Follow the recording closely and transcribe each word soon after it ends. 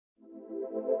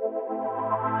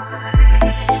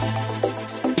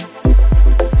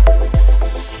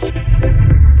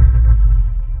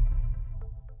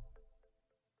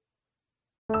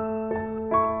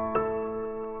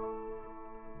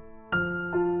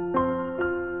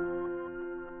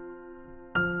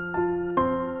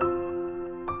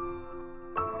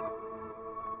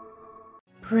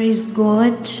Praise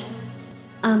God.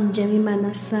 I'm Jemmy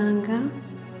Nasanga.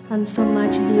 I'm so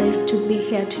much blessed to be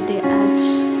here today at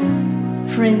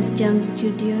Friends Jam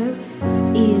Studios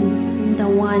in the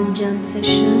One Jam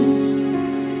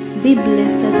session. Be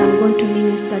blessed as I'm going to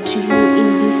minister to you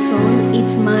in this song.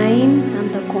 It's mine. I'm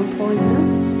the composer.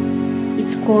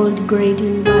 It's called Great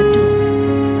in Battle.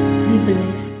 Be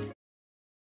blessed.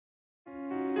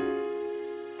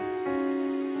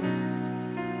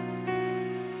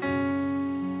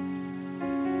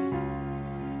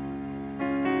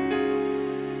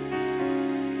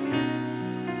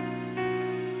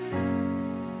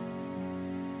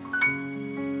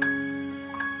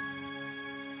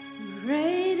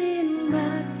 Great in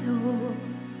battle,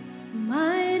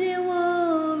 mighty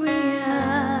warrior,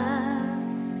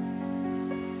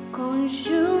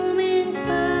 consuming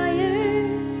fire,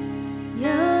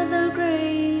 you're the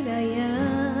great I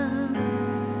am.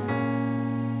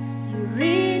 You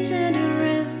reach and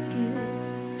rescue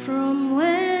from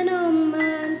where no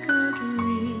man can't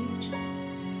reach.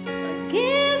 I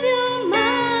give you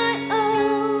my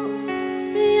all,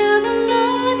 you're the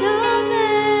Lord of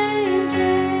ages.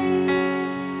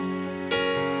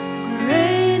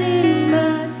 Great in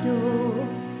battle,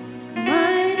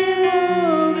 mighty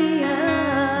warrior,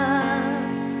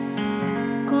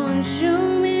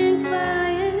 consuming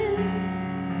fire,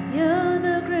 you're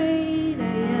the great I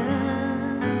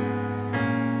am.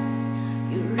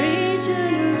 You reach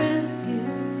and rescue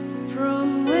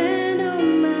from where no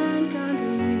man can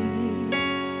reach.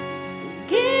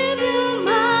 Give you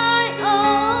my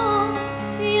all,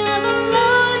 you're the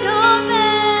Lord of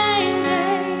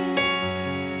ages.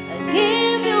 I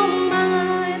give you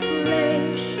my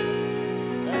flesh,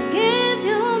 I give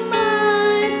you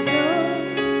my soul,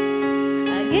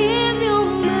 I give you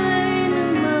my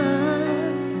inner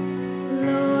man,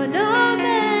 Lord of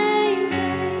ages.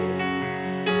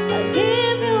 I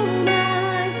give you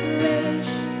my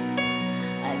flesh,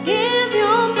 I give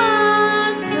you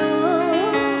my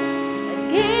soul, I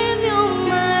give you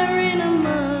my inner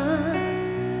man,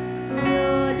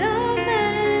 Lord of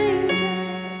ages.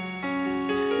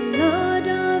 Lord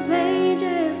of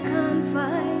ages can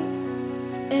fight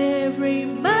every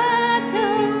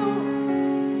battle.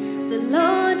 The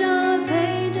Lord of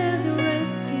ages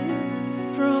rescue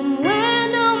from where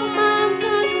no man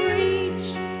can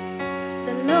reach.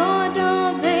 The Lord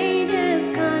of ages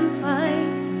can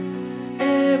fight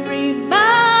every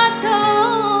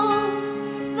battle.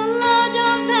 The Lord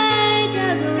of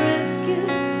ages rescue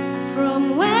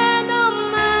from where no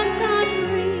man can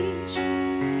reach.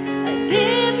 I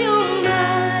give you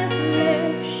my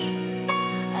flesh,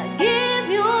 I give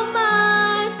you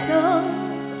my soul,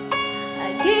 I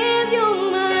give you